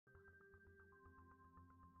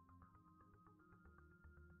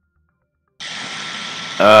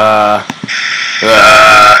Uh.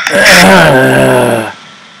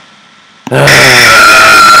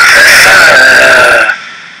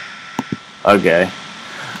 Okay.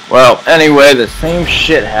 Well, anyway, the same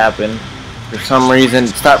shit happened. For some reason,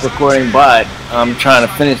 stop recording, but I'm trying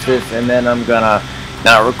to finish this, and then I'm gonna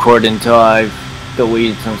not record until I've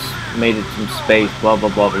deleted some, made it some space, blah blah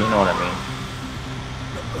blah, you know what I mean.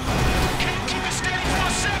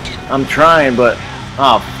 I'm trying, but,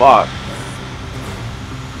 oh fuck.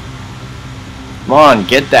 Come on,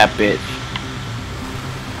 get that bitch.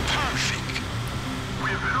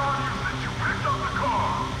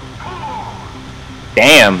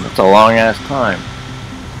 Damn, that's a long ass time.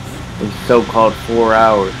 These so-called 4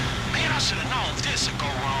 hours. Man, I should have known this would go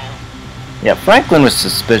wrong. Yeah, Franklin was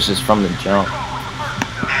suspicious from the jump.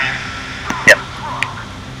 Yep.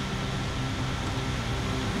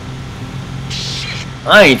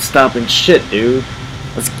 I ain't stopping shit, dude.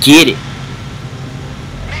 Let's get it.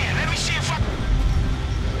 Man, let me see if I...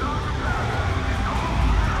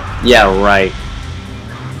 Yeah, right.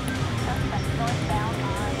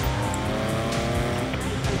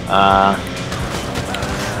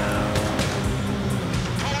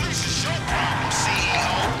 Police is your problem,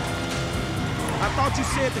 CEO. I thought you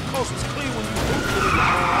said the coast was clear when you moved it.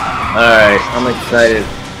 Alright, I'm excited.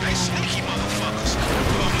 They sneaky motherfuckers.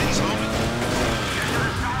 Police, homie.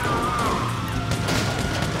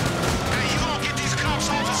 Hey, you gonna get these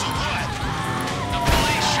cops off us or what? The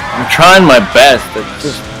police, sure. I'm trying my best. It's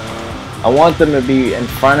just, I want them to be in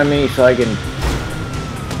front of me so I can...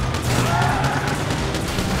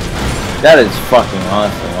 That is fucking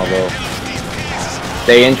awesome, although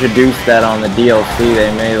they introduced that on the DLC.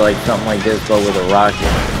 They made like something like this but with a rocket.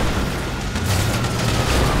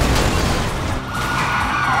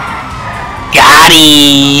 Got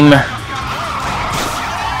him!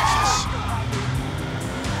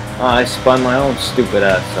 Oh, I spun my own stupid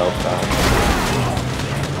ass self out.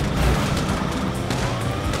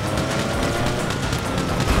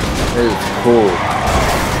 This is cool.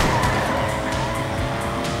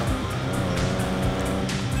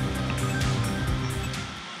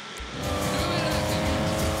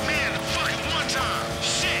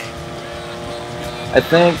 I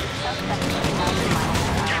think.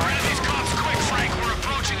 Get rid of these cops quick, Frank. We're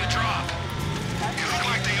approaching a drop. You look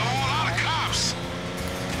like they all out of cops.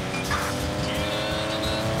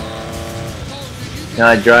 Can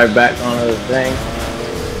I drive back onto the thing?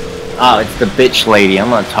 Oh, it's the bitch lady. I'm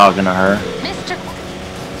not talking to her. Mr.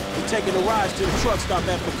 We're taking a ride to the truck stop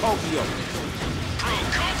at Volcano.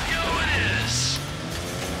 Volcano it is.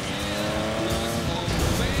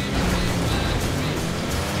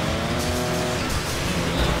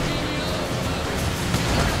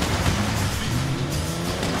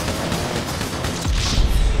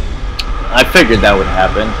 I figured that would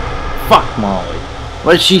happen. Fuck Molly.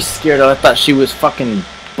 What is she scared of? I thought she was fucking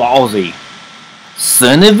ballsy.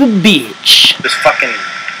 Son of a bitch. This fucking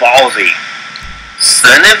ballsy.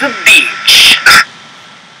 Son of a bitch.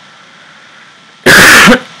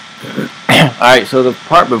 Alright, so the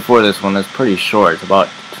part before this one is pretty short. It's about...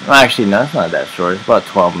 Actually, no, it's not that short. It's about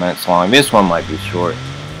 12 minutes long. This one might be short.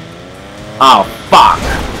 Oh, fuck.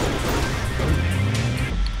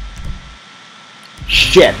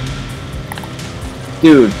 Shit.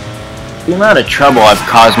 Dude, the amount of trouble I've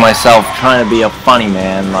caused myself trying to be a funny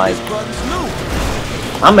man, like...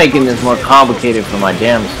 I'm making this more complicated for my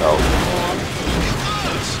damn self.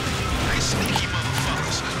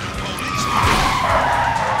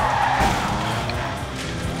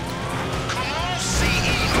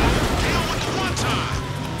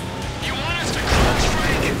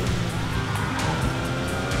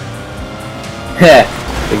 Heh,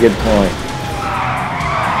 a good point.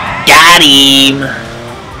 Got him!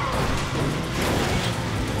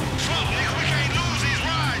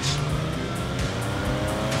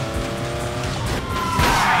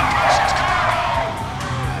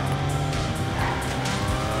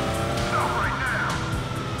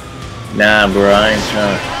 Nah, bro, I ain't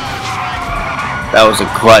trying. That was a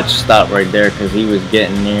clutch stop right there because he was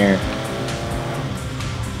getting near.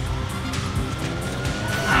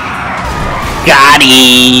 Got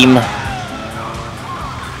him!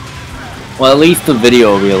 Well, at least the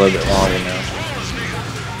video will be a little bit longer now.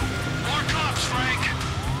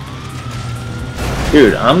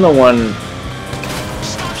 Dude, I'm the one...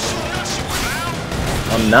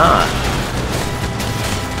 I'm not.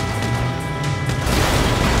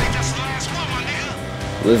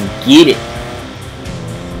 Let's get it. Yeah,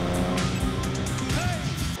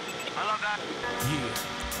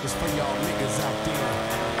 it's for y'all niggas out there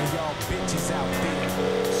and y'all bitches out there.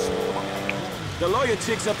 The lawyer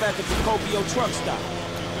chick's up at the Volcano truck stop.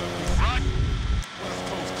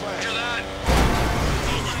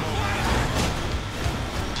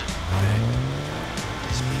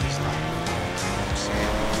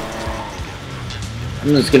 I'm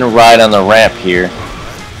just gonna ride on the ramp here.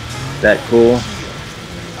 Is that cool?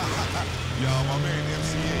 Y'all, my man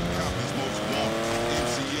MCA, Compton's most wanted.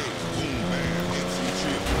 MCA, boom, bam, MC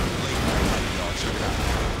chill. Late night, y'all check it out.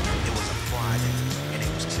 It was a Friday, and it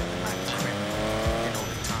was chilling like a criminal. You know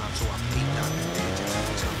the time, so I peeped out the engine.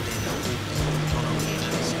 Jumped in the hoopty, on a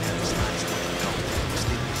reinvention, and it's nice way to go.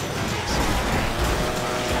 Sleep was on this.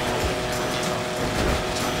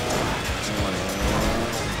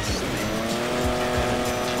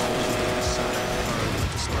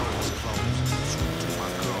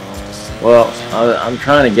 Well, I'm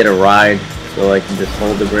trying to get a ride so I can just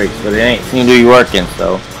hold the brakes, but it ain't seem to be working,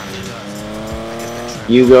 so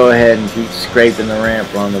you go ahead and keep scraping the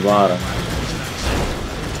ramp on the bottom.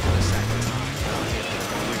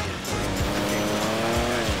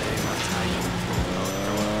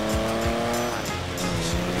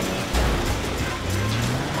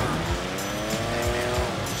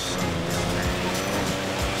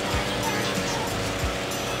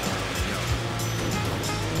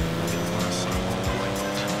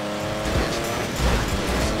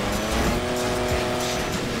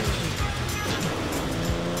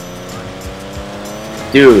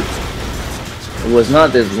 Dude, it was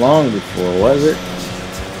not this long before, was it?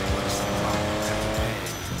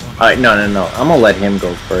 Alright, no. I'm gonna let him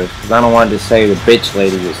go first, because I don't want to say the bitch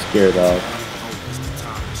lady was scared off.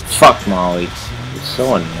 Fuck Molly. It's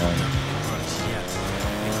so annoying.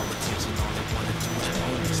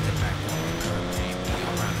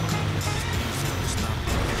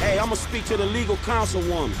 Hey, I'm gonna speak to the legal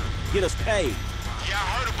councilwoman. Get us paid. Yeah,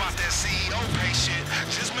 I heard about that CEO pay shit.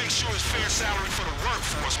 Just make sure it's fair salary for the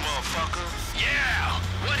workforce, motherfucker. Yeah,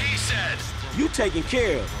 what he said. You taken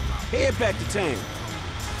care of. Head back to town.